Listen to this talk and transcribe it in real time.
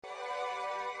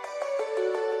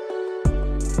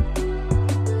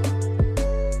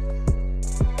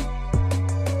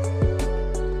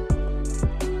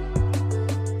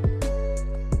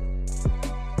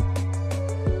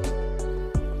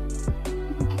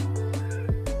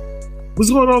What's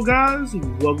going on, guys?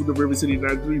 Welcome to River City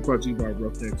 93, brought to you by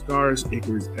Roughneck Stars,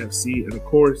 Icarus FC, and of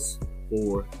course,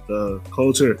 for the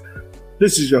culture.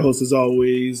 This is your host, as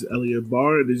always, Elliot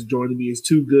Barr, and is joining me as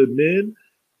two good men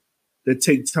that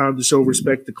take time to show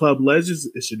respect to club legends.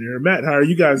 It's Shanir and Matt. How are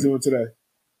you guys doing today?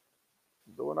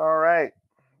 Doing all right.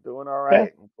 Doing all Yeah,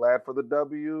 right. I'm glad for the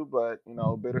W, but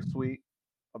bittersweet.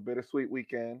 A bittersweet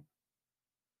weekend.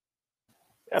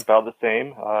 About the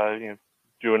same.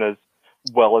 Doing as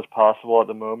well as possible at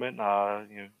the moment.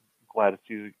 Glad to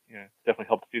see. Definitely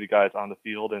help to see the guys on the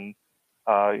field and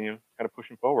kind of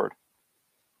pushing forward.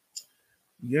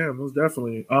 yeah, most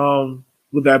definitely.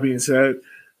 With that being said,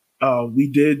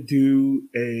 we did do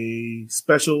a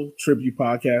special tribute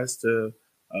podcast to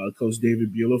Coach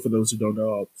David Bueller. For those who don't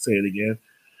know, I'll say it again.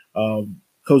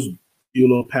 Coach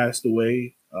Bueller passed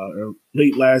away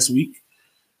late last week,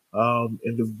 and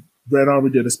the Red Army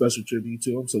did a special tribute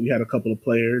to him. So we had a couple of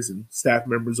players and staff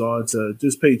members on to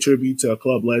just pay tribute to a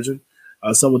club legend,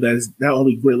 someone that has not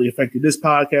only greatly affected this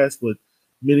podcast, but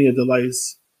many of the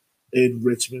lives in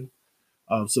Richmond.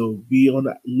 So be on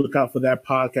the lookout for that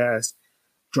podcast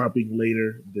dropping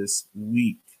later this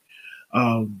week.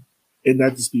 And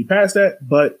not to speed past that,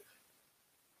 but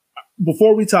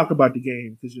before we talk about the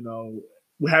game, because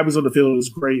what happens on the field is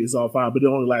great, is all fine, but it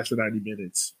only lasts for 90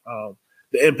 minutes.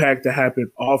 The impact that happened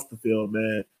off the field,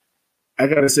 man, I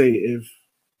gotta say, if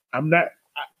I'm not,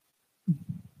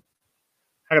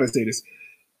 I gotta say this,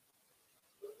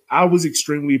 I was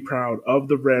extremely proud of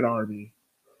the Red Army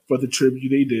for the tribute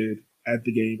they did at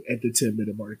the game at the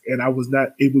 10-minute mark, and I was not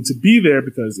able to be there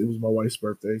because it was my wife's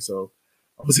birthday, so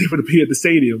I was able to be at the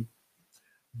stadium.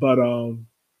 But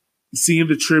seeing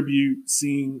the tribute,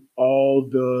 seeing all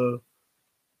the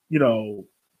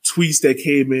tweets that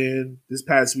came in this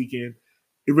past weekend,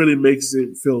 it really makes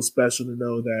it feel special to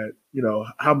know that,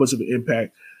 how much of an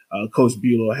impact Coach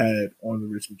Bueller had on the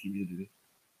Richmond community.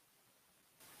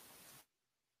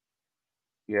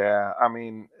 Yeah,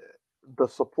 the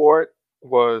support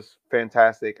was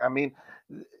fantastic.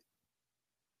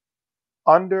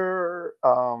 Under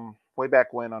way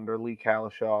back when under Lee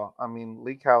Calishaw,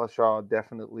 Lee Calishaw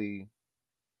definitely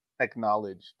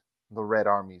acknowledged the Red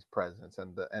Army's presence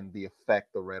and the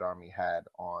effect the Red Army had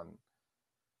on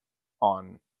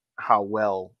how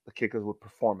well the Kickers would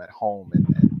perform at home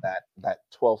and that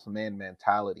 12th man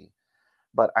mentality.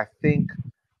 But I think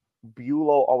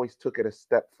Bulow always took it a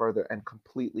step further and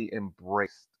completely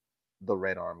embraced the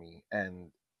Red Army and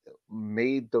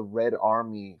made the Red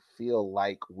Army feel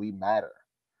like we matter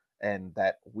and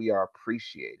that we are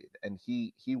appreciated. And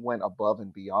he went above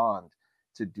and beyond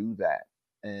to do that.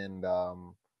 And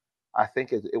I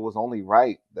think it was only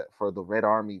right that for the Red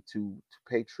Army to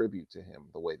pay tribute to him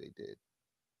the way they did.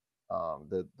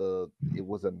 The it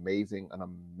was amazing,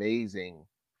 um,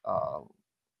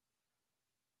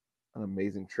 an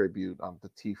amazing tribute. The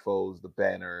tifos, the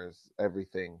banners,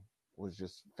 everything was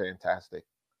just fantastic.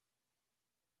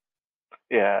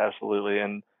 Yeah, absolutely.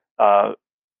 And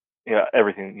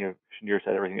everything Shanir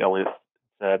said, everything Elliot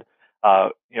said.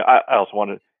 I also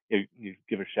want to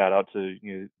give a shout out to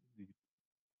the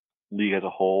league as a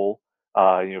whole.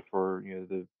 For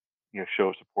the show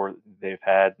of support they've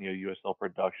had. USL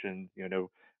Productions.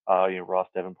 Ross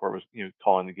Davenport was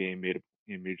calling the game,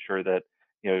 made sure that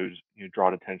it was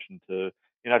drawn attention to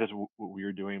not just what we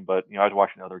were doing, but I was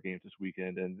watching other games this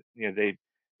weekend, and they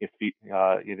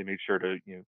they made sure to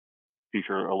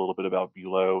feature a little bit about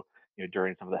Bulow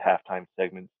during some of the halftime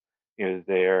segments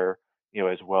there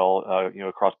as well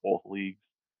across both leagues.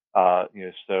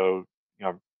 So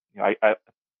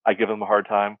I give them a hard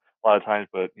time a lot of times,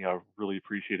 but really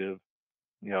appreciative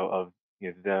of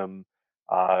them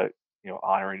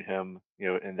honoring him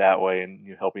in that way, and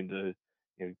helping to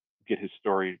get his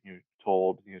story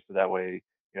told so that way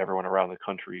everyone around the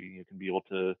country can be able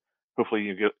to hopefully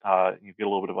you get a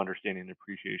little bit of understanding and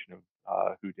appreciation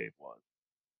of who Dave was.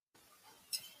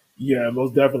 Yeah,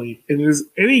 most definitely. And there's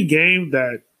any game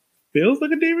that feels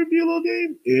like a David Bueller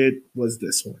game, it was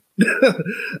this one.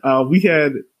 We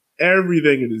had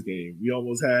everything in this game. We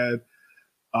almost had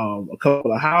a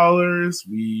couple of howlers.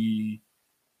 We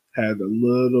had a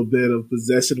little bit of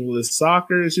possessionless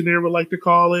soccer, as Janir would like to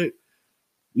call it.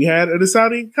 We had an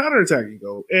exciting counterattacking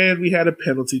goal, and we had a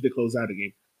penalty to close out the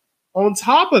game. On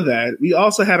top of that, we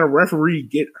also had a referee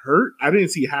get hurt. I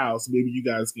didn't see how, so maybe you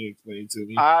guys can explain to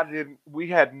me. I didn't. We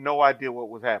had no idea what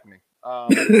was happening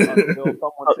until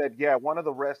someone said, "Yeah, one of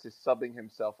the refs is subbing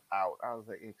himself out." I was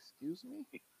like, "Excuse me."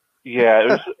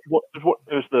 Yeah, it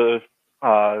was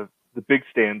the big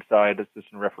stand side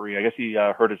assistant referee. I guess he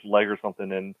hurt his leg or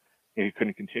something, and he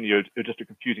couldn't continue. It was just a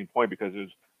confusing point because it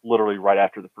was literally right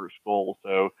after the first goal.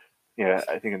 So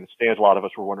I think in the stands, a lot of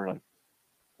us were wondering, like,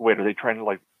 wait, are they trying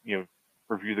to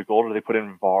review the goal? Did they put it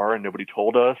in VAR and nobody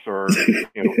told us, or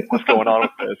what's going on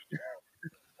with this?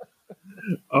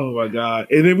 Oh my god!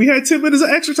 And then we had 10 minutes of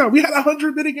extra time. We had a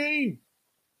 100-minute game.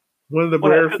 One of the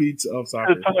rare feats of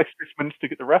soccer. It took like 6 minutes to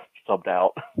get the ref subbed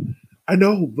out. I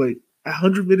know, but a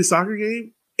 100-minute soccer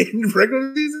game in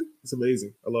regular season, it's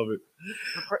amazing. I love it.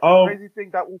 The crazy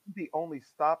thing, that wasn't the only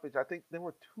stoppage. I think there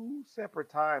were 2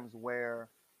 separate times where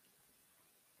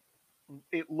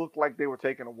it looked like they were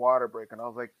taking a water break, and I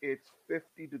was like, "It's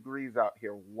 50 degrees out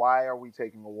here. Why are we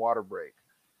taking a water break?"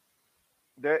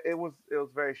 It was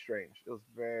very strange. It was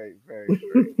very, very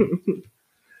strange.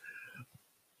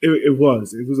 It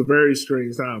was a very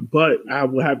strange time. But I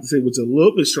will have to say what's a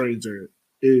little bit stranger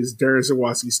is Darren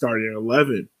Sawatsky starting at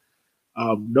 11.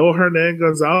 No Hernan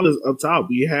Gonzalez up top.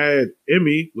 We had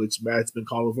Emmy, which Matt's been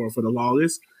calling for the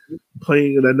longest,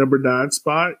 playing in that number 9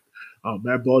 spot.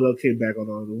 Matt Baldock came back on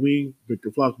the wing. Victor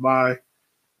Flachby.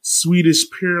 Swedish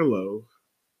Pirlo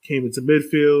came into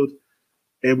midfield.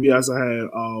 And we also had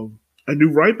a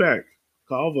new right back,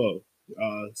 Calvo.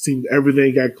 Seemed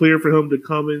everything got clear for him to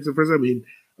come into first. I mean,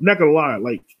 I'm not going to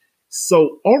lie.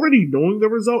 So already knowing the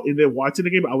result and then watching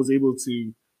the game, I was able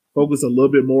to focus a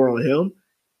little bit more on him.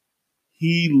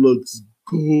 He looks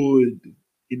good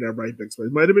in that right back spot.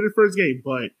 It might have been his first game,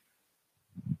 but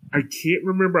I can't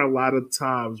remember a lot of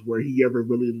times where he ever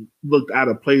really looked out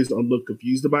of place or looked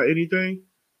confused about anything.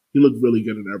 He looked really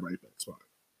good in that right back spot.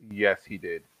 Yes, he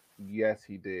did. He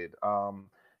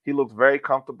looked very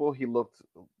comfortable. He looked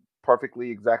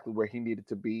perfectly exactly where he needed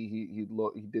to be. He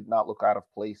did not look out of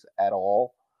place at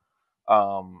all.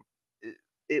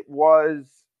 It was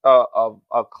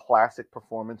a classic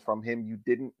performance from him.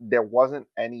 There wasn't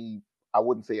any, I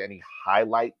wouldn't say any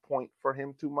highlight point for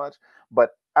him too much,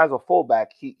 but as a fullback,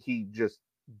 he just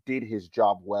did his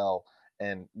job well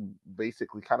and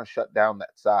basically kind of shut down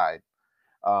that side.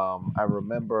 I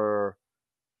remember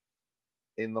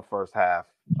in the first half,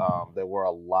 there were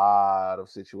a lot of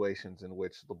situations in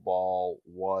which the ball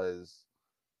was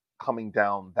coming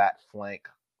down that flank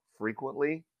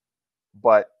frequently,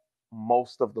 but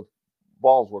most of the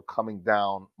balls were coming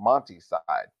down Monty's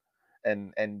side,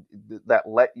 and that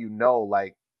let you know,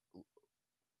 like,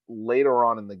 later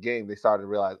on in the game they started to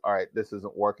realize, all right, this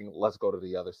isn't working. Let's go to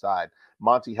the other side.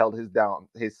 Monty held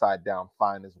his side down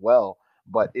fine as well,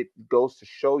 but it goes to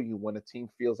show you when a team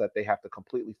feels that they have to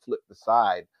completely flip the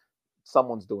side,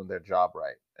 someone's doing their job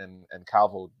right, and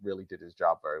Calvo really did his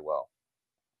job very well.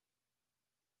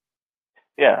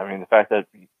 Yeah, I mean, the fact that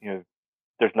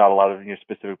there's not a lot of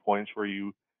specific points where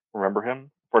you remember him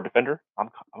for a defender, I'm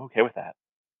okay with that.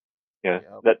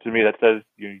 That to me, that says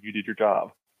you did your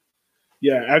job.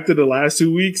 Yeah, after the last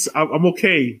 2 weeks, I'm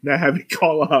okay not having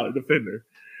call out a defender.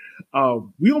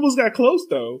 We almost got close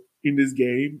though in this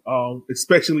game,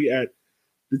 especially at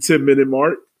the 10-minute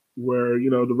mark, where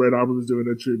the Red Army was doing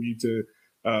a tribute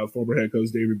to former head coach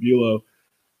David Bulow.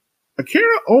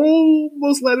 Akira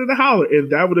almost let it a holler,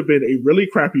 and that would have been a really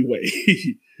crappy way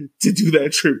to do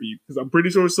that tribute, because I'm pretty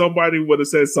sure somebody would have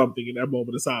said something in that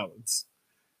moment of silence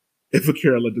if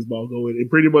Akira let this ball go in. It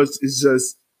pretty much is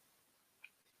just,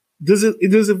 does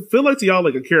it feel like to y'all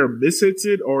like Akira mishits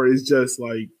it, or is just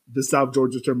like the South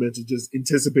Georgia Tormentor just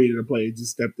anticipated a play and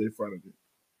just stepped in front of it?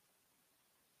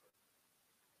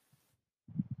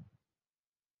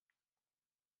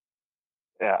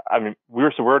 Yeah, I mean, we're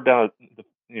down at the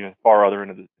far other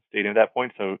end of the stadium at that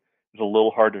point, so it was a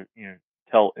little hard to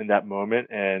tell in that moment,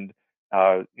 and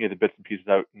the bits and pieces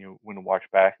that when to watch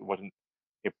back, it wasn't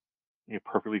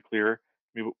perfectly clear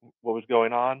to me what was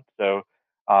going on. So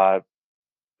I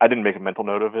didn't make a mental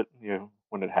note of it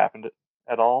when it happened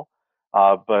at all.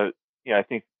 But I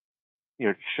think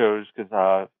it shows,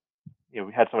 because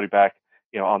we had somebody back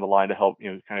on the line to help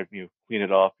kind of clean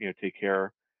it up, take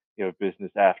care of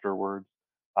business afterwards.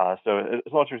 So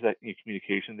as long as there's that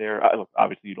communication there, look,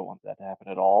 obviously you don't want that to happen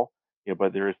at all,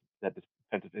 but there is that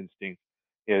defensive instinct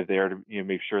there to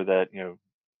make sure that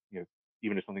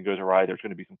even if something goes awry, there's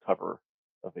going to be some cover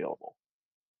available.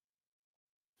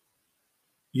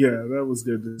 Yeah, that was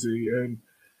good to see. And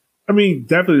I mean,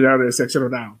 definitely down that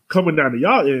section now. Coming down to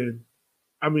y'all end,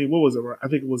 I mean, what was it? I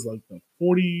think it was like the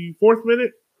 44th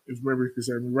minute, if memory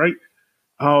serves me right.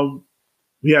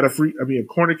 We had a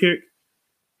corner kick,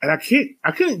 and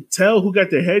I couldn't tell who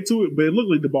got their head to it, but it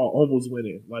looked like the ball almost went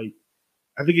in. Like,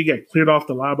 I think it got cleared off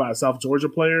the line by a South Georgia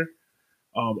player,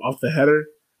 off the header.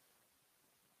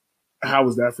 How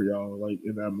was that for y'all, like,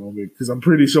 in that moment? Because I'm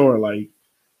pretty sure, like,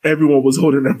 everyone was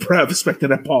holding their breath, expecting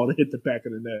that ball to hit the back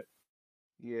of the net.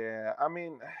 Yeah, I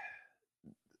mean,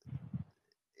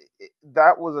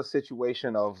 that was a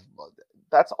situation of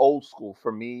that's old school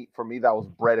for me. For me, that was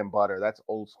bread and butter. That's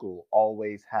old school.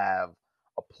 Always have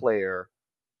a player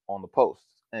on the post,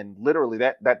 and literally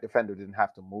that defender didn't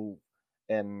have to move.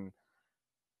 And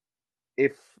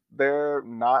if they're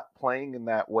not playing in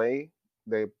that way,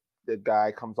 the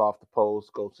guy comes off the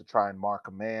post, goes to try and mark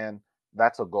a man.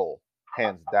 That's a goal,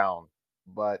 hands down.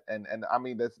 But and I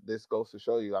mean this goes to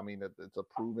show you. I mean it's a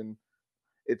proven,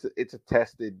 it's a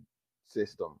tested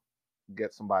system.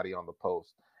 Get somebody on the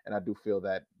post, and I do feel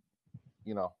that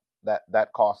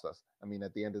that cost us. I mean,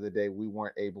 at the end of the day, we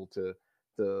weren't able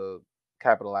to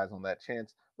capitalize on that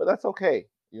chance, but that's okay.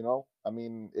 I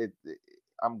mean,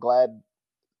 I'm glad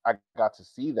I got to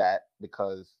see that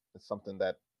because it's something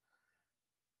that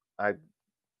I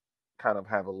kind of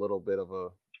have a little bit of a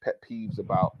pet peeves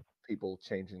about people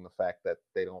changing the fact that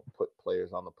they don't put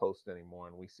players on the post anymore,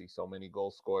 and we see so many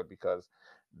goals scored because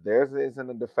there isn't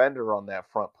a defender on that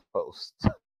front post.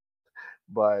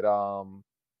 But I'm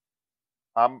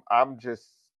just,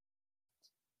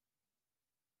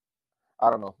 I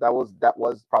don't know. That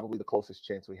was probably the closest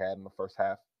chance we had in the first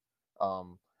half.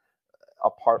 Um,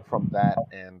 Apart from that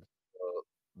and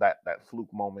that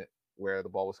fluke moment where the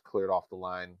ball was cleared off the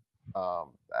line,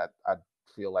 I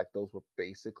feel like those were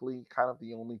basically kind of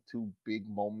the only two big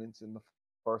moments in the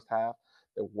first half.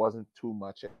 There wasn't too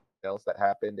much else that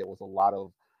happened. There was a lot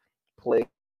of play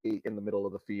in the middle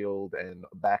of the field and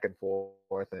back and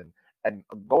forth. And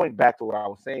going back to what I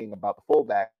was saying about the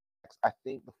fullbacks, I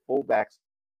think the fullbacks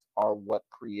are what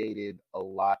created a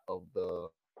lot of the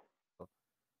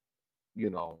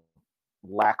you know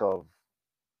lack of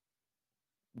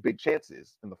big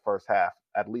chances in the first half,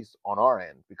 at least on our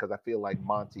end, because I feel like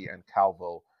Monty and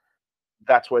Calvo,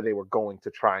 that's where they were going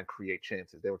to try and create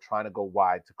chances. They were trying to go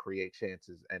wide to create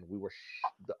chances, and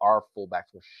our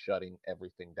fullbacks were shutting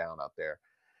everything down out there.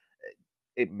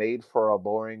 It made for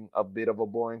a bit of a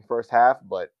boring first half,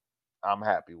 but I'm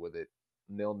happy with it.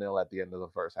 0-0 at the end of the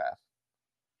first half.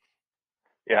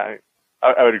 Yeah,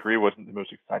 I would agree. It wasn't the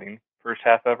most exciting first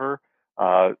half ever.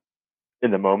 In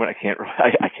the moment, I can't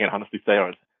honestly say I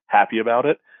was happy about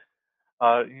it.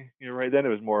 Right then it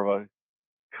was more of a,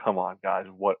 come on, guys,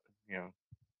 what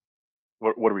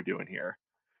are we doing here?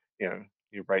 You're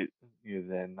right.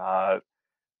 Then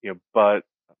but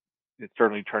it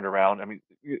certainly turned around. I mean,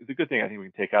 the good thing I think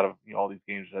we can take out of all these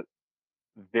games is that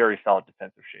very solid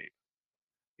defensive shape.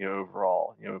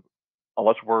 Overall,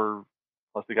 unless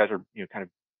the guys are kind of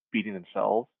beating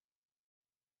themselves,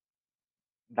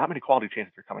 not many quality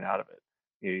chances are coming out of it.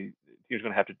 Teams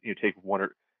going to have to take the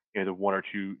one or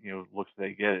two looks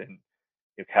they get and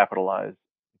capitalize,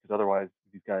 because otherwise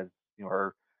these guys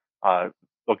are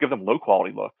they'll give them low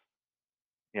quality looks,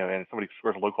 and if somebody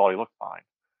scores a low quality look, fine.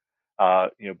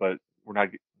 But we're not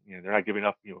they're not giving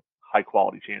up high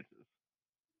quality chances.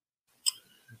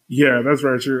 Yeah, that's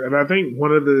very true. And I think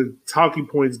one of the talking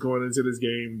points going into this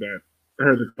game that I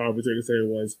heard the commentator say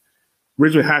was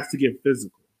Richmond has to get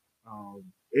physical.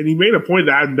 And he made a point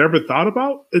that I never thought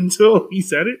about until he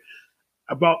said it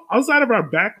about outside of our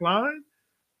back line,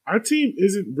 our team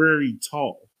isn't very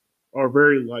tall or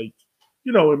very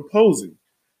imposing.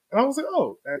 And I was like,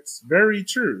 oh, that's very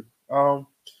true.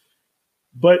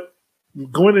 But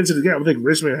going into the game, I think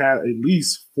Richmond had at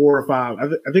least 4 or 5.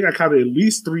 I think I counted at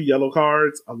least 3 yellow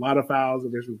cards, a lot of fouls that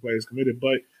Richmond players committed.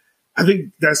 But I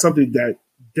think that's something that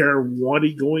they're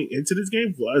wanting going into this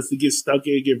game for us to get stuck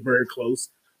in, get very close,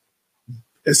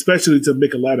 especially to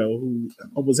Micheletto, who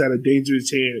almost had a dangerous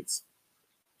chance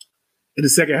in the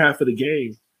second half of the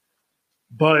game.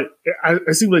 But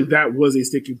it seemed like that was a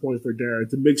sticking point for Darren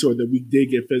to make sure that we did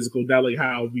get physical, not like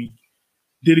how we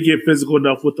didn't get physical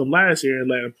enough with them last year and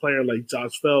let a player like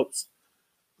Josh Phelps,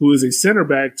 who is a center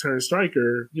back turned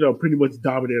striker, pretty much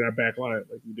dominate our back line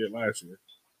like we did last year.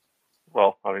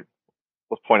 Well, I mean,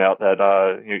 let's point out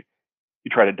that he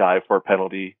tried to dive for a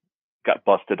penalty, got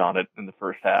busted on it in the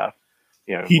first half.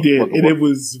 He did, and it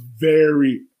was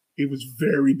very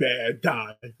bad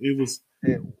dive. It was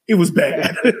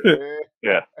bad.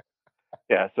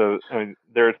 Yeah. So I mean,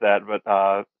 there's that, but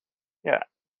yeah,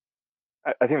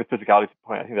 I think the physicality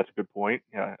point. I think that's a good point.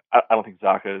 I don't think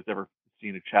Zaka has ever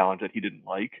seen a challenge that he didn't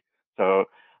like. So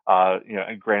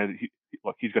and granted,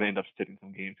 he's going to end up sitting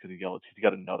some games because he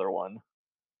got another one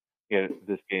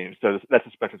this game. So that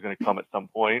suspension is going to come at some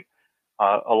point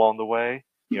along the way.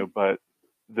 But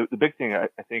the big thing I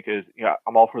think is,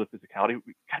 I'm all for the physicality.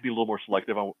 We got to be a little more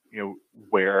selective on,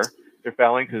 where they're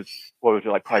fouling, because what was it,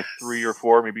 like probably 3 or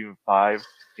 4, maybe even 5,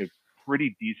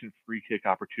 pretty decent free kick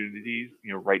opportunities,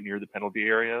 right near the penalty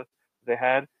area they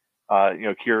had.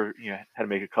 Kier, had to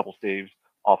make a couple saves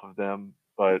off of them,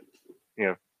 but,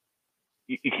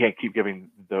 you can't keep giving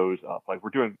those up. Like we're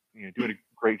doing doing a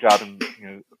great job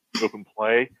in open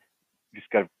play. You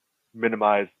just got to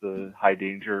minimize the high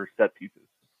danger set pieces.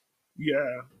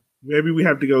 Yeah. Maybe we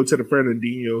have to go to the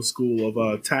Fernandinho school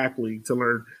of tackling to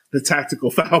learn the tactical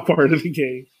foul part of the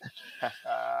game.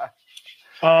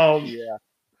 Yeah.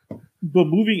 But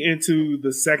moving into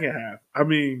the second half, I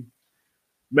mean,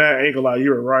 Matt, I ain't gonna lie,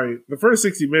 you were right. The first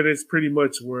 60 minutes pretty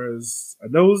much was a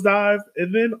nosedive,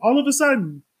 and then all of a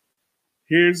sudden,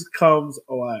 here comes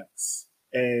Olex.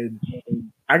 And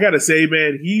I gotta say,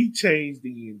 man, he changed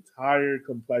the entire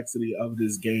complexity of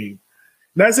this game.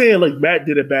 Not saying like Matt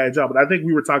did a bad job, but I think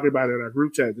we were talking about it in our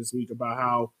group chat this week about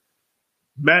how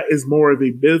Matt is more of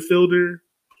a midfielder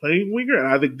playing winger, and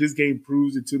I think this game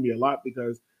proves it to me a lot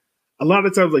because a lot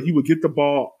of times like he would get the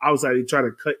ball outside, he'd try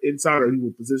to cut inside, or he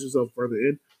would position himself further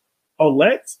in.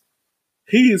 Olex,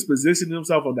 he is positioning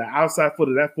himself on the outside foot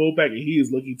of that fullback, and he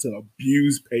is looking to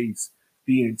abuse pace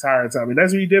the entire time, and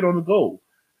that's what he did on the goal.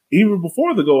 Even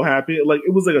before the goal happened, like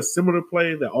it was like a similar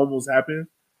play that almost happened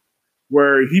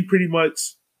where he pretty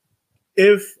much,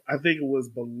 if I think it was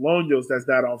Bolaños that's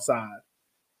not offside,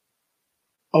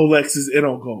 Olex is in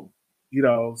on goal.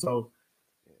 So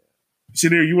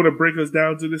Shanir, you want to break us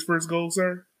down to this first goal,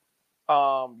 sir?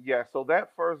 Yeah, so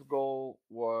that first goal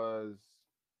was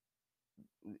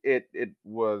it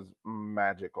was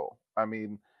magical. I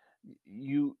mean,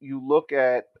 you look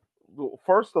at,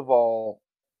 first of all,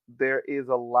 there is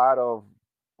a lot of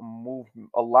movement,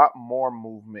 a lot more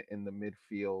movement in the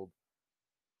midfield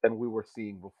than we were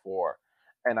seeing before.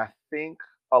 And I think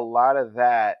a lot of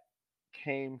that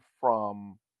came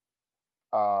from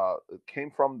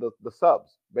the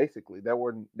subs. Basically, there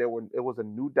were it was a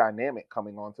new dynamic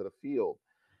coming onto the field.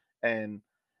 And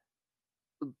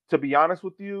to be honest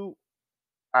with you,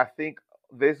 I think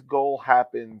this goal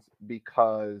happens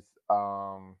because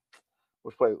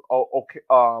which play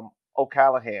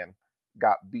O'Callaghan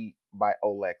got beat by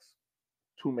Olex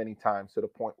too many times to the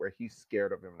point where he's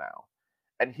scared of him now.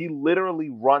 And he literally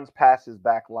runs past his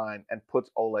back line and puts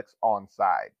Olex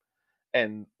onside.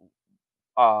 And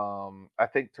I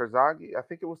think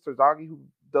it was Terzaghi who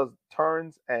does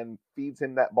turns and feeds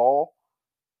him that ball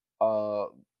uh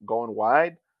going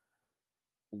wide.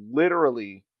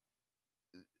 Literally,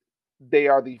 they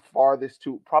are the farthest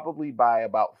to, probably by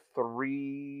about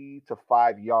 3 to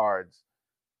 5 yards.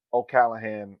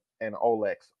 O'Callaghan and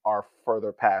Olex are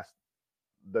further past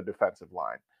the defensive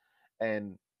line.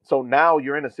 And so now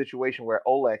you're in a situation where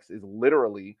Olex is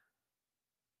literally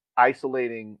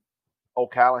isolating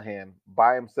O'Callaghan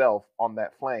by himself on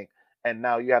that flank. And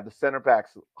now you have the center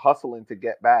backs hustling to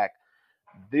get back.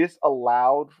 This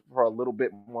allowed for a little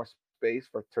bit more space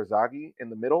for Terzaghi in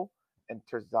the middle, and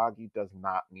Terzaghi does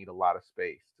not need a lot of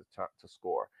space to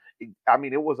score. I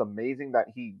mean, it was amazing that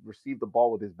he received the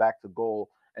ball with his back to goal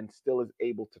and still is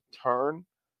able to turn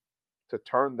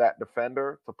that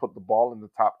defender to put the ball in the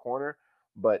top corner,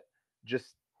 but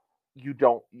just you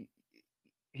don't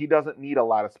he doesn't need a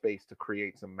lot of space to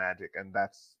create some magic, and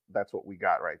that's what we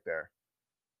got right there.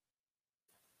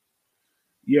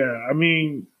 Yeah, I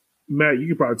mean, Matt, you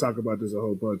could probably talk about this a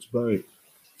whole bunch, but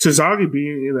Terzaghi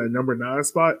being in that number 9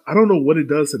 spot, I don't know what it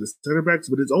does to the center backs,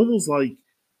 but it's almost like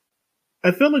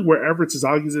I feel like wherever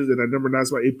Terzaghi is in that number 9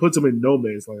 spot, it puts him in no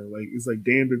man's land. Like it's like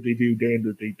damned if they do, damned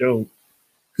if they don't.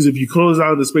 Because if you close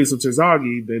out the space of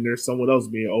Terzaghi, then there's someone else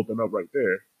being opened up right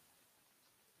there.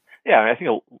 Yeah, I mean, I think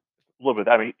a little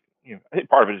bit. I mean, I think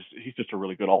part of it is he's just a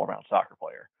really good all-around soccer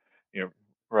player.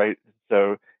 Right?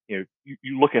 So you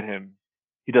look at him,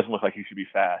 he doesn't look like he should be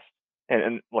fast,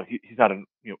 and like he's not an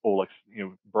Olex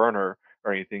burner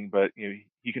or anything, but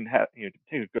he can have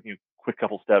take a good quick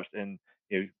couple steps and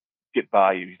get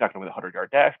by you. He's not going to win a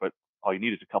 100-yard dash, but all you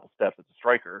need is a couple steps as a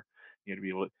striker, to be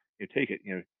able to take it.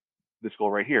 This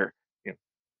goal right here,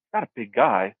 not a big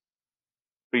guy,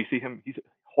 but you see him, he's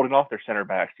holding off their center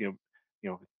backs,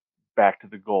 back to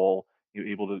the goal,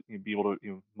 able to be able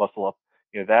to muscle up,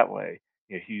 that way.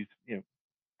 He's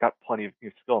got plenty of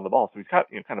skill on the ball, so he's got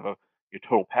kind of a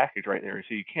total package right there.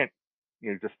 So you can't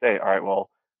just say, all right,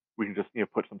 well, we can just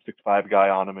put some 6'5" guy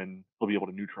on him and he'll be able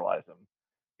to neutralize him.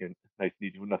 Nice and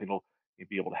easy, nothing will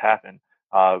be able to happen.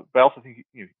 But I also think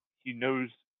he knows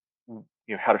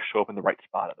how to show up in the right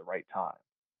spot at the right time,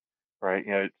 right?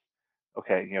 It's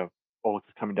okay. Olex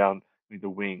is coming down the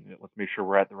wing. Let's make sure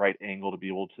we're at the right angle to be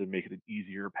able to make it an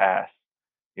easier pass,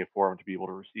 for him to be able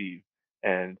to receive.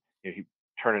 And he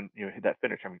turn and hit that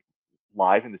finish. I mean,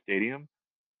 live in the stadium,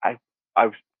 I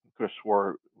could have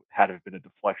swore had it been a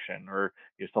deflection or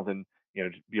something, to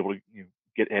be able to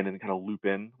get in and kind of loop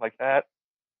in like that.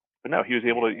 But no, he was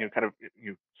able to kind of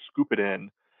scoop it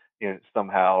in,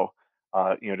 somehow.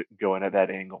 to go in at that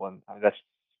angle, and that's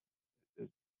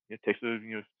it takes a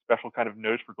special kind of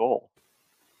nose for goal.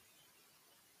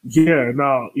 Yeah,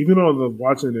 no, even on the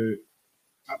watching it,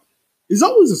 it's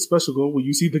always a special goal when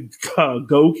you see the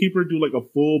goalkeeper do like a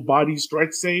full body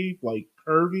stretch save, like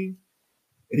curving,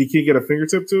 and he can't get a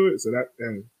fingertip to it. So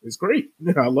that it's great.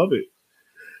 I love it.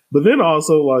 But then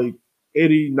also like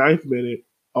 89th minute,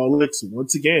 Alex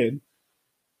once again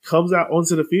comes out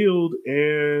onto the field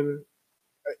and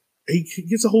he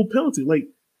gets a whole penalty. Like,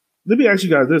 let me ask you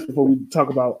guys this before we talk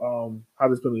about how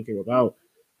this penalty came about.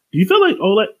 Do you feel like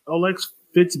Alex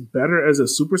fits better as a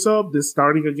super sub than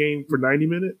starting a game for 90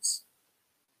 minutes?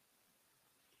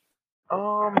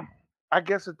 I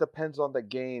guess it depends on the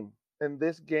game. In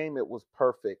this game, it was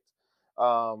perfect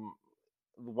um,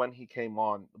 when he came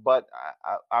on. But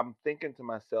I'm thinking to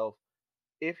myself,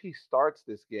 if he starts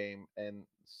this game and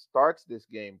starts this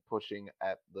game pushing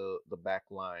at the back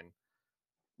line,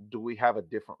 do we have a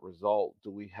different result?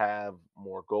 Do we have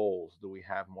more goals? Do we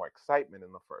have more excitement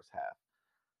in the first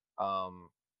half? Um,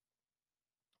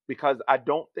 because I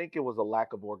don't think it was a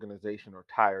lack of organization or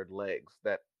tired legs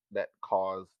that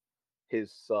caused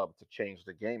his sub to change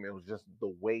the game. It was just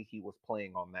the way he was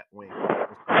playing on that wing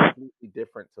was completely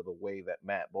different to the way that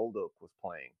Matt Bolduc was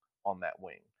playing on that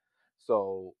wing.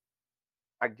 So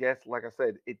I guess, like I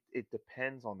said, it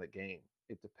depends on the game.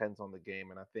 It depends on the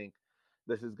game, and I think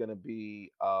this is going to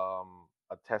be a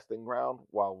testing ground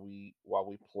while we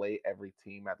play every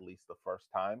team at least the first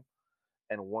time.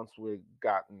 And once we've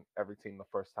gotten every team the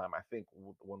first time, I think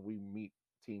when we meet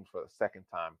teams for the second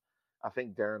time, I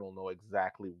think Darren will know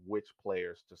exactly which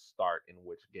players to start in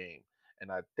which game.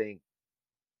 And I think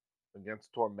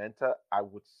against Tormenta, I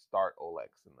would start Olex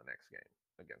in the next game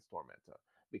against Tormenta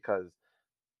because,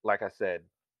 like I said,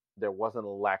 there wasn't a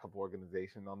lack of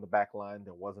organization on the back line.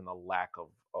 There wasn't a lack of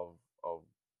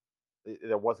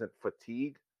there wasn't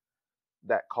fatigue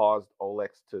that caused Olex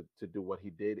to do what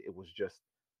he did. It was just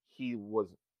he was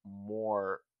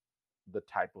more the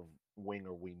type of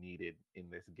winger we needed in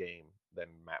this game than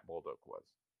Matt Bolduc was.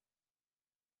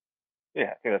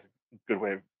 Yeah, I think that's a good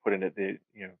way of putting it.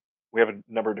 We have a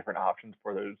number of different options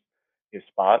for those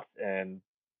spots, and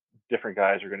different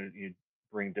guys are going to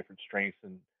bring different strengths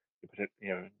and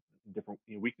different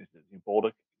weaknesses. Bolduc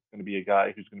is going to be a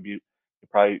guy who's going to be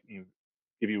probably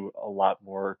give you a lot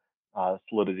more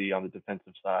solidity on the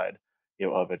defensive side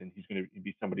of it, and he's going to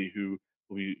be somebody who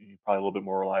will be probably a little bit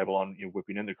more reliable on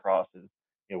whipping in the crosses.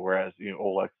 Whereas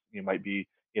Olex might be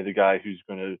the guy who's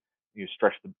going to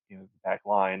stretch the back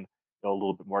line a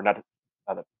little bit more. Not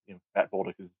that Matt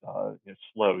Bolduc is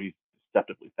slow; he's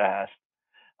deceptively fast.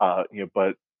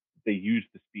 But they use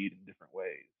the speed in different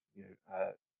ways.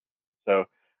 So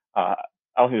I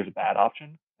don't think there's a bad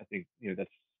option. I think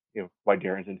that's why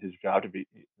Darren's in his job to be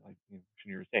like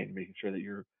you were saying, making sure that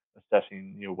you're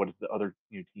assessing what does the other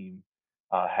team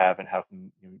have and how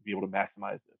can be able to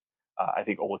maximize it. I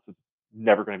think Olitz is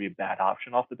never going to be a bad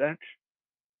option off the bench,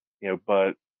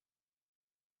 but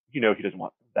he doesn't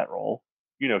want that role.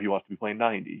 He wants to be playing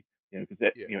 90. Because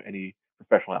any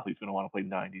professional athlete's going to want to play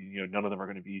 90. None of them are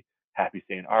going to be happy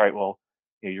saying, all right, well,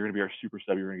 you're going to be our super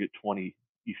sub. You're going to get 20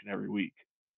 each and every week.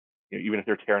 Even if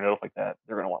they're tearing it up like that,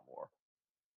 they're going to want more.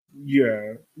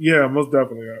 Yeah, most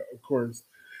definitely, of course.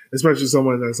 Especially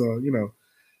someone that's a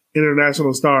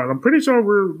international star. And I'm pretty sure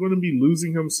we're going to be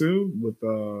losing him soon with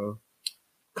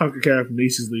CONCACAF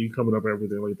Nations League coming up and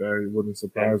everything like that. It wouldn't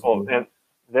surprise me. And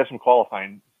there's some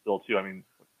qualifying still too. I mean,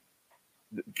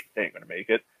 they ain't going to make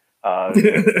it. But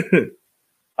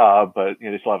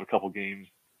they still have a couple games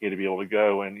to be able to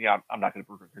go. And I'm not going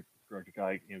to begrudge a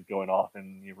guy going off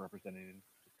and representing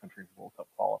his country in World Cup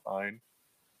qualifying.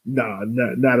 Nah,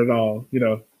 not at all.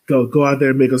 Go out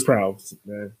there and make us proud,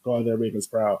 man. Go out there and make us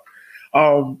proud.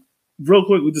 Real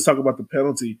quick, we just talk about the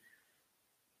penalty.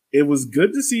 It was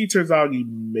good to see Terzaghi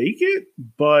make it,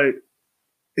 but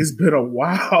it's been a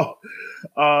while.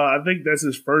 I think that's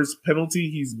his first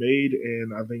penalty he's made,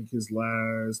 and I think his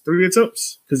last 3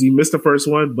 attempts because he missed the first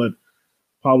one. But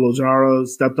Pablo Jara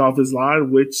stepped off his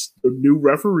line, which the new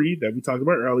referee that we talked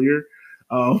about earlier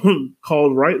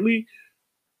called rightly.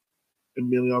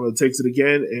 Emiliano takes it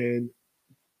again, and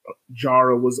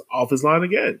Jara was off his line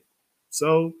again.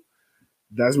 So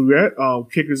that's where we're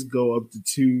at. Kickers go up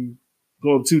 2-0,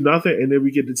 and then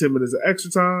we get to 10 minutes of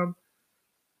extra time.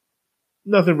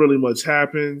 Nothing really much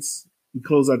happens. We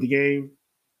close out the game.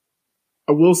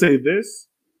 I will say this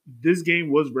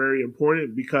game was very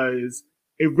important because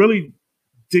it really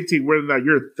dictates whether or not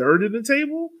you're third in the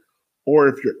table or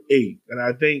if you're eighth. And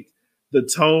I think the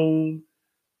tone,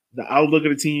 the outlook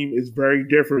of the team is very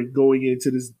different going into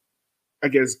this, I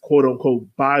guess, quote unquote,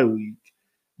 bye week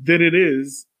than it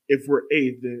is if we're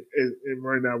eighth, and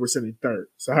right now we're sitting third.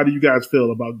 So how do you guys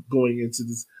feel about going into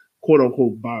this quote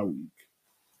unquote bye week?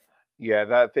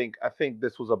 Yeah, I think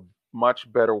this was a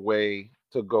much better way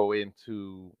to go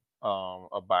into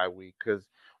a bye week, because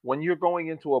when you're going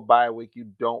into a bye week, you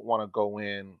don't want to go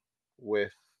in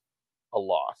with a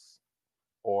loss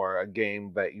or a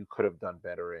game that you could have done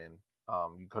better in.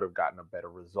 You could have gotten a better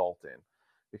result in,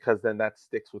 because then that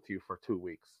sticks with you for 2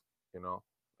 weeks, you know,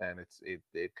 and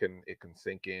it can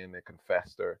sink in, it can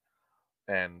fester,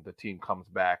 and the team comes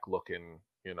back looking,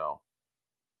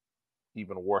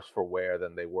 even worse for wear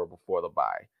than they were before the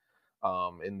bye.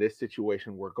 In this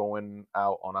situation, we're going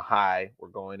out on a high. We're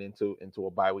going into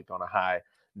a bye week on a high.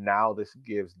 Now this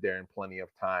gives Darren plenty of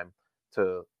time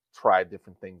to try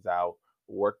different things out,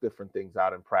 work different things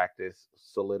out in practice,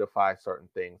 solidify certain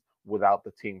things without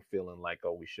the team feeling like,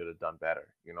 oh, we should have done better.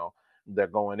 They're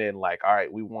going in like, all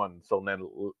right, we won, so then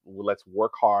let's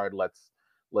work hard.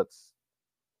 Let's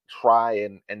try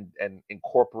and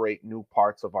incorporate new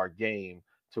parts of our game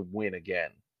to win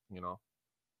again. You know,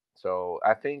 so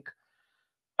I think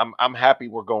I'm happy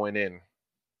we're going in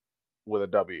with a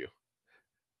W.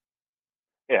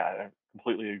 Yeah, I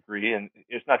completely agree. And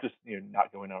it's not just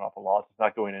not going in off a loss. It's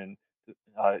not going in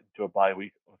to a bye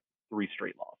week of three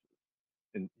straight losses,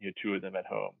 and two of them at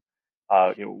home.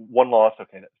 One loss,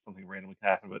 okay, that's something randomly can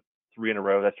happen, but three in a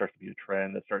row, that starts to be a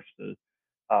trend. That starts to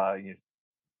uh, you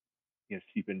know,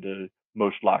 seep into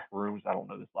most locker rooms. I don't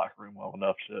know this locker room well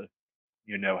enough to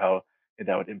know how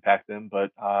that would impact them,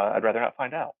 but I'd rather not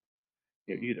find out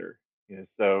either.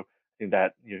 So I think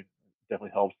that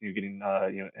definitely helps getting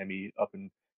Emmy up and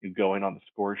going on the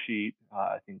score sheet.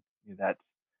 I think that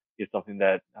is something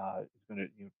that is going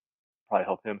to probably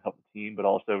help him, help the team, but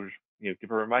also give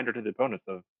a reminder to the opponents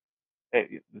of,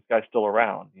 hey, this guy's still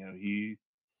around. He's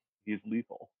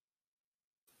lethal.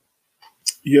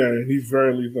 Yeah, he's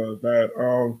very lethal at that.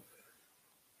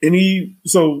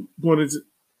 So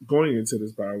going into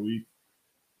this bye week,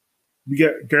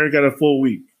 Gary got a full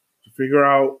week to figure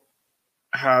out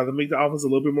how to make the offense a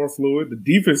little bit more fluid. The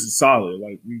defense is solid.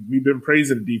 Like we've been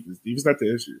praising the defense. Defense not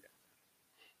the issue.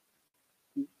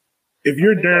 If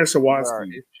you're Darren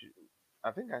Sawatsky,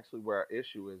 I think actually where our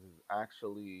issue is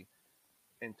actually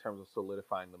in terms of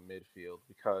solidifying the midfield,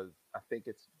 because I think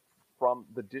it's from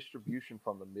the distribution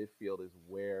from the midfield is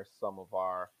where some of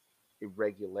our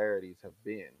irregularities have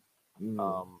been.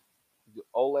 Um,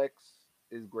 Olex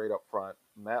is great up front.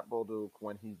 Matt Bolduc,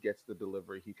 when he gets the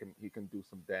delivery, he can do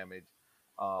some damage.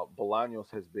 Bolaños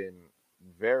has been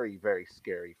very very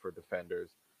scary for defenders,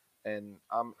 and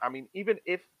I mean, even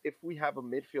if we have a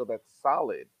midfield that's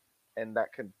solid and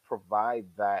that can provide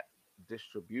that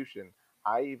distribution,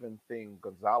 I even think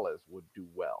Gonzalez would do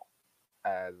well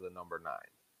as a number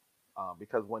 9,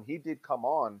 because when he did come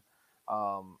on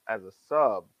as a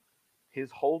sub, his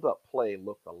hold up play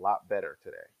looked a lot better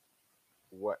today.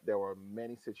 What There were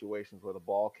many situations where the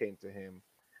ball came to him,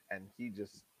 and he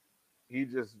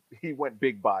went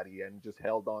big body and just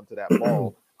held on to that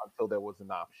ball until there was an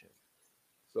option.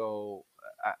 So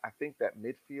I think that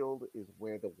midfield is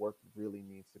where the work really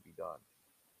needs to be done.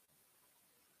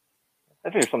 I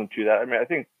think there's something to that. I mean, I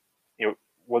think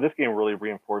what this game really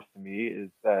reinforced to me is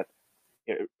that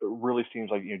it really seems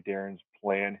like Darren's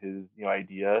plan, his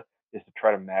idea is to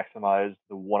try to maximize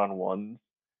the one-on-ones.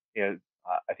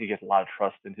 I think he has a lot of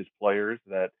trust in his players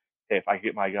that, hey, if I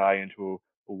get my guy into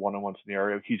a one-on-one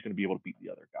scenario, he's going to be able to beat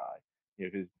the other guy.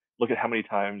 Because look at how many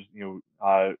times he was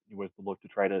the look to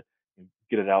try to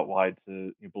get it out wide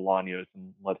to Bolaños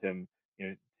and let him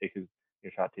take his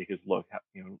shot, take his look,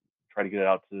 try to get it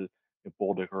out to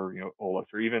Bolduc or Olex,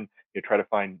 or even try to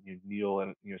find Neil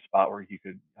in a spot where he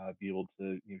could be able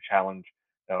to challenge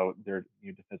their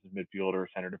defensive midfielder or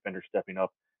center defender stepping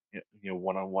up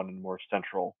one on one in the more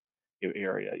central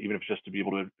area, even if it's just to be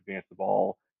able to advance the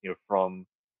ball from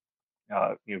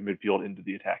midfield into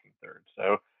the attacking third.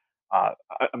 So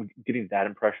I'm getting that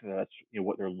impression that that's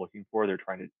what they're looking for. They're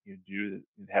trying to do,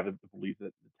 have the belief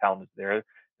that the talent is there, and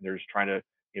they're just trying to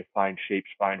find shapes,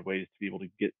 find ways to be able to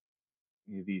get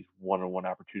these one-on-one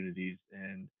opportunities,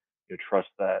 and trust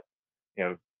that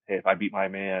hey, if I beat my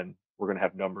man, we're going to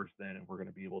have numbers then, and we're going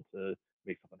to be able to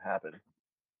make something happen.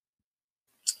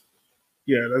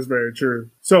 Yeah, that's very true.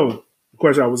 So the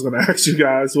question I was going to ask you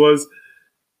guys was,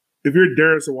 if you're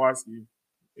Darren Sawatsky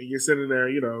and you're sitting there,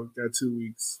 got 2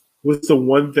 weeks, what's the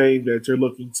one thing that you're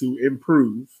looking to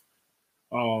improve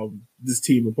this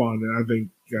team upon? And I think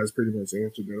you guys pretty much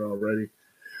answered it already.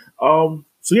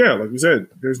 So yeah, like we said,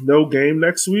 there's no game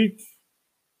next week.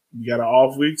 You got an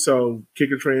off week, so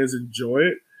Kicker Trans, enjoy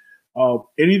it.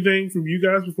 Anything from you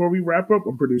guys before we wrap up?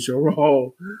 I'm pretty sure we're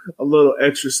all a little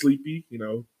extra sleepy.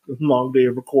 Long day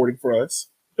of recording for us.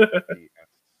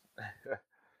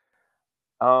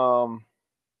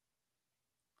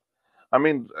 I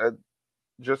mean,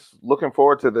 just looking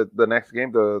forward to the next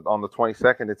game. On the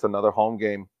 22nd, it's another home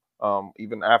game.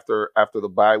 Even after the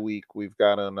bye week, we've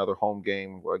got another home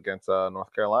game against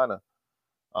North Carolina,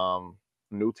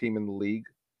 new team in the league,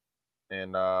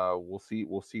 and we'll see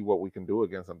what we can do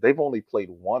against them. They've only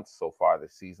played once so far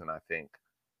this season, I think.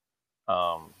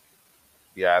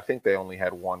 Yeah, I think they only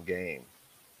had one game.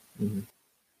 Mm-hmm.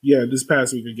 Yeah, this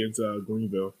past week against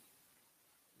Greenville.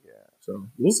 Yeah, so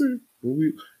we'll see.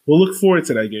 We'll look forward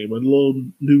to that game. A little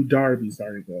new derby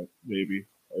starting up, maybe.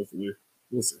 Hopefully,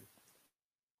 we'll see.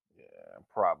 Yeah,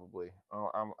 probably.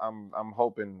 I'm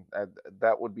hoping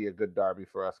that would be a good derby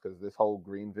for us because this whole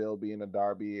Greenville being a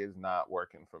derby is not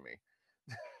working for me.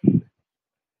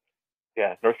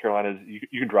 Yeah, North Carolina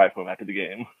you can drive home after the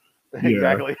game.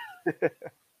 Exactly.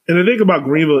 And the thing about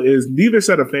Greenville is neither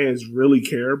set of fans really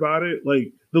care about it.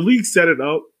 Like the league set it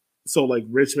up so like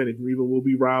Richmond and Greenville will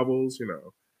be rivals,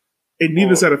 and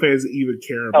neither set of fans even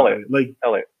care about it. Like,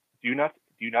 Elliot, do you not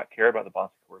care about the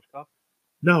Boston Tourist Cup?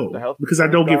 No, because I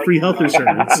don't get free health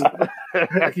insurance.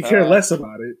 I can care less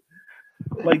about it.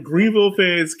 Like Greenville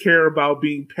fans care about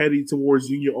being petty towards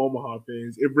Union Omaha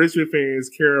fans, and Richmond fans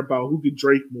care about who can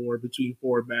drink more between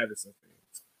Forward Madison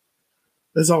fans.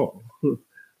 That's all.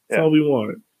 That's all we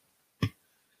want.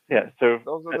 Yeah, so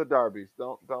those are the derbies.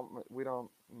 We don't.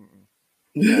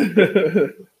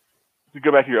 To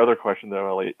go back to your other question, though,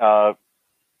 Ellie.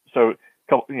 So a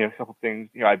couple things.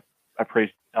 I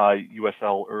praised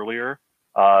USL earlier.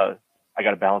 I got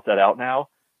to balance that out now.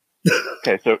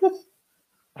 Okay, so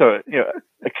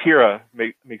Akira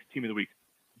makes Team of the Week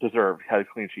deserved. Had a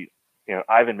clean sheet.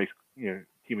 Ivan makes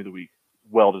Team of the Week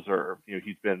well deserved.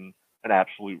 He's been an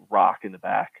absolute rock in the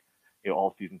back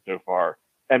all season so far.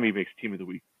 Emmy makes Team of the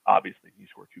Week. Obviously, he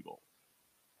scored 2 goals.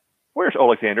 Where's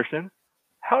Olex Anderson?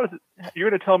 How does it?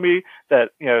 You're going to tell me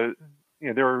that there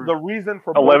were the reason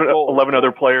for 11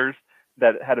 other players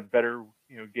that had a better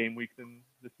game week than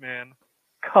this man?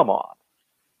 Come on,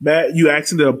 Matt. You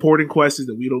asking the important questions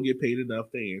that we don't get paid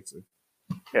enough to answer.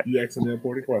 Yeah. You asking the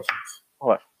important questions.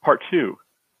 What? Part 2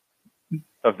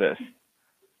 of this.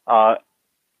 The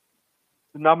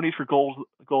nominees for goal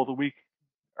of the week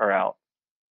are out.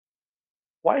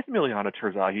 Why is Emiliano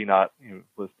Terzaghi not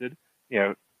listed?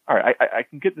 All right, I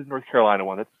can get the North Carolina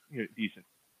one. That's decent.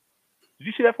 Did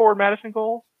you see that Forward Madison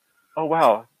goal? Oh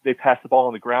wow, they passed the ball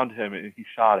on the ground to him and he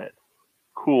shot it.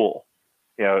 Cool.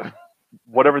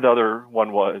 Whatever the other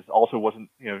one was, also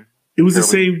wasn't It was the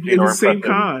same. It was the same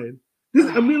kind.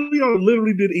 Emiliano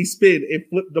literally did a spin and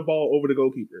flipped the ball over the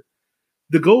goalkeeper.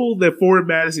 The goal that Forward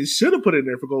Madison should have put in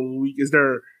there for goal of the week is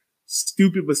their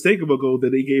stupid mistake of a goal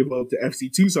that they gave up to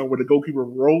FC Tucson, where the goalkeeper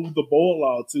rolled the ball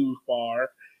out too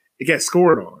far. It got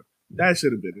scored on. That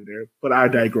should have been in there, but I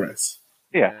digress.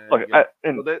 Yeah, look,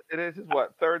 it is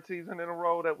what, 3rd season in a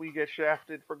row that we get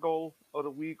shafted for goal of the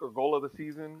week or goal of the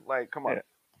season. Like, come on.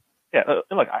 Yeah,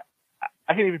 and look, I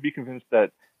can even be convinced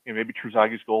that maybe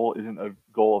Terzaghi's goal isn't a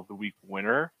goal of the week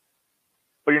winner,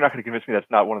 but you're not going to convince me that's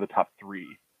not one of the top 3.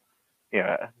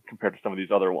 Compared to some of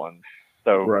these other ones.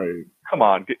 So come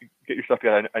on, get your stuff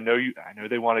together. I know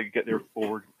they want to get their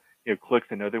forward clicks.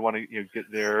 I know they want to get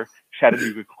their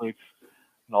Chattanooga clicks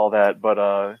and all that. But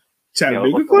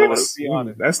Chattanooga clicks?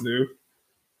 That's new.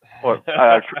 Well,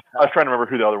 I was trying to remember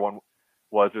who the other one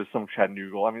was. There's some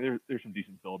Chattanooga. I mean, there's some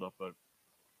decent build up, but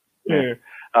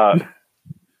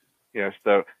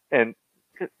So and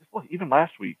look, even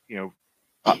last week,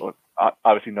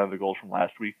 obviously none of the goals from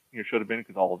last week should have been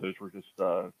because all of those were just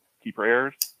keeper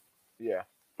errors. Yeah.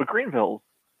 But Greenville,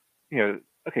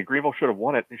 Greenville should have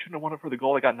won it. They shouldn't have won it for the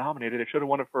goal that got nominated. They should have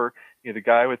won it for the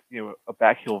guy with a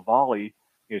back heel volley,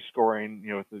 scoring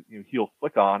with the heel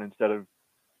flick on instead of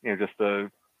just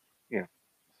the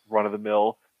run of the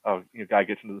mill. Guy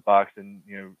gets into the box and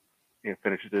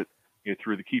finishes it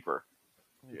through the keeper.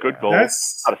 Yeah. Good goal.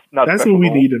 That's what we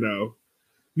need to know.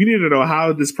 We need to know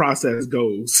how this process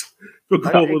goes for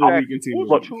goal of the week and team.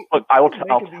 Look, I'll tell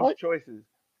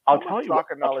you what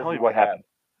happened.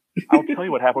 I'll tell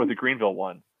you what happened with the Greenville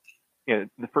one.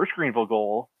 The first Greenville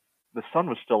goal, the sun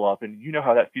was still up, and you know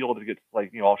how that field gets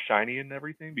all shiny and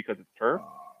everything because it's turf.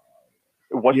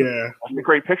 It wasn't a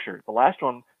great picture. The last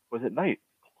one was at night,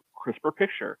 crisper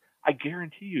picture. I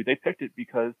guarantee you they picked it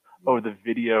because the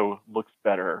video looks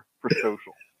better for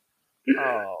social.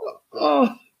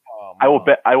 I will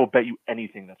bet you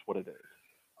anything that's what it is.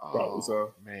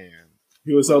 Man.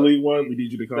 USL League One, we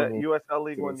need you to come. USL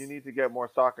League One, you need to get more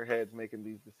soccer heads making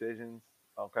these decisions.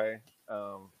 Okay,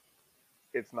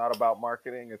 it's not about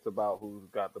marketing; it's about who's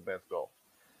got the best goal.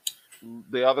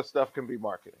 The other stuff can be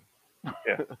marketing.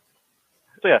 Yeah.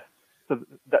 So yeah, so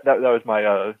that was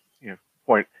my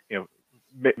point.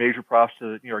 Major props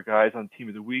to our guys on Team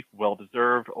of the Week, well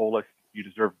deserved. Oleg, you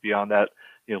deserve to be on that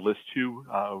list too.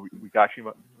 We got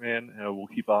you, man. We'll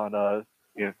keep on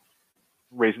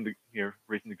raising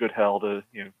the good hell to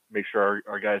make sure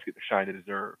our guys get the shine they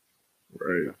deserve.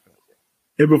 Right.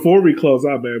 And before we close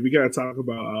out, man, we got to talk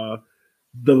about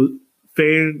the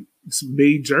fan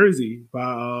made jersey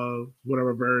by one of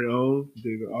our very own,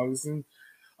 David Augustin.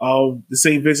 The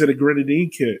St. Vincent and Grenadine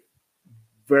kit.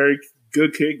 Very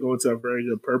good kit, going to a very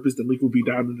good purpose. The link will be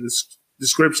down in the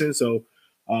description, so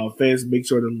fans make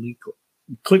sure to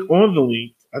click on the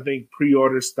link. I think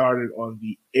pre-order started on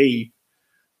the 8th.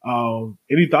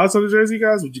 Any thoughts on the jersey,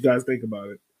 guys? What you guys think about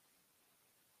it?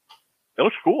 It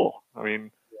looks cool. I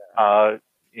mean,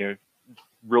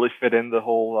 really fit in the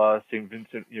whole St.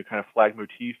 Vincent kind of flag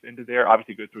motif into there.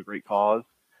 Obviously, goes to a great cause.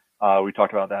 We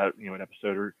talked about that an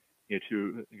episode or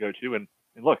two ago too. And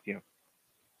look, if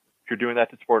you're doing that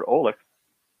to support Oleg,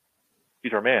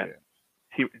 he's our man.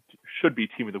 He should be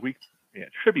Team of the Week. Man,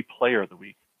 should be Player of the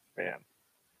Week. Man,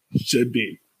 should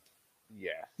be.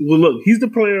 Yeah. Well, look, he's the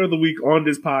Player of the Week on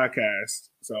this podcast,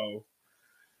 so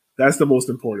that's the most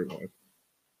important one.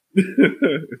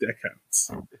 If that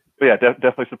counts. But yeah,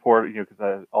 definitely support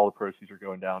because all the proceeds are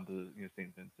going down to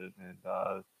St. Vincent,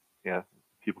 and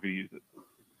people could use it.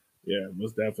 Yeah,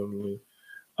 most definitely.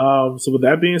 So with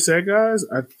that being said, guys,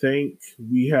 I think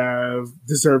we have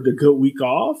deserved a good week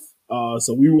off.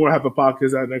 So we will have a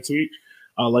podcast out next week.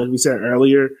 Like we said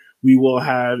earlier, we will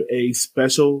have a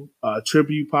special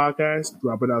tribute podcast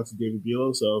dropping out to David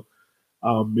Buelow. So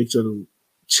make sure to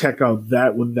check out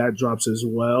that when that drops as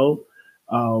well.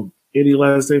 Any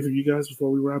last thing from you guys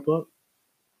before we wrap up?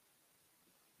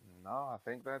 No, I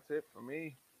think that's it for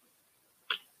me.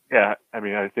 Yeah, I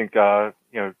mean, I think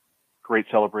great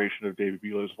celebration of David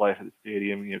Buelow's life at the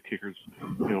stadium. Kickers,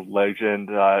 legend.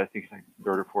 I think he's like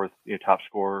third or fourth, top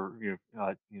scorer,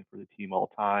 for the team all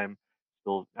time.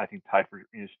 Still, I think tied for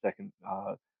second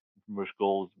for most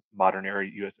goals modern era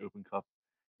U.S. Open Cup,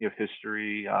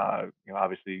 history.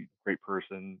 Obviously great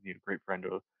person, great friend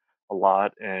of a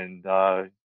lot, and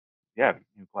glad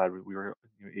we were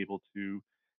able to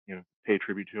pay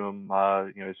tribute to him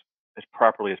as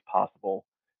properly as possible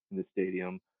in the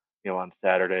stadium on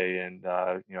Saturday, and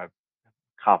I'm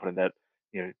confident that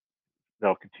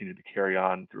that'll continue to carry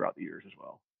on throughout the years as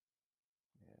well.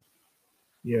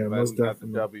 Yeah, most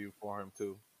definitely. Got the W for him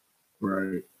too.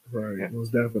 Right, yeah.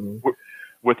 Most definitely.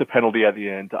 With the penalty at the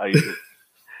end to ice it.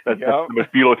 That's the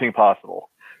most Buelow thing possible.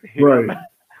 Right.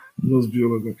 Most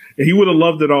beautiful. And he would have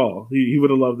loved it all. He would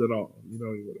have loved it all. He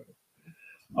would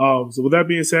have. So with that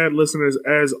being said, listeners,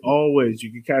 as always,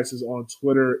 you can catch us on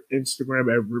Twitter, Instagram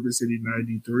at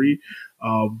RiverCity93.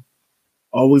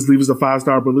 Always leave us a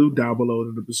 5-star balloon down below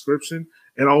in the description.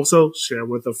 And also share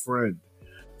with a friend.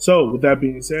 So with that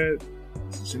being said,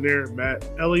 this is Shanir, Matt,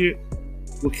 Elliott.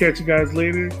 We'll catch you guys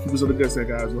later. Keep us on the good side,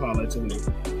 guys. We'll holler at you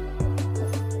later.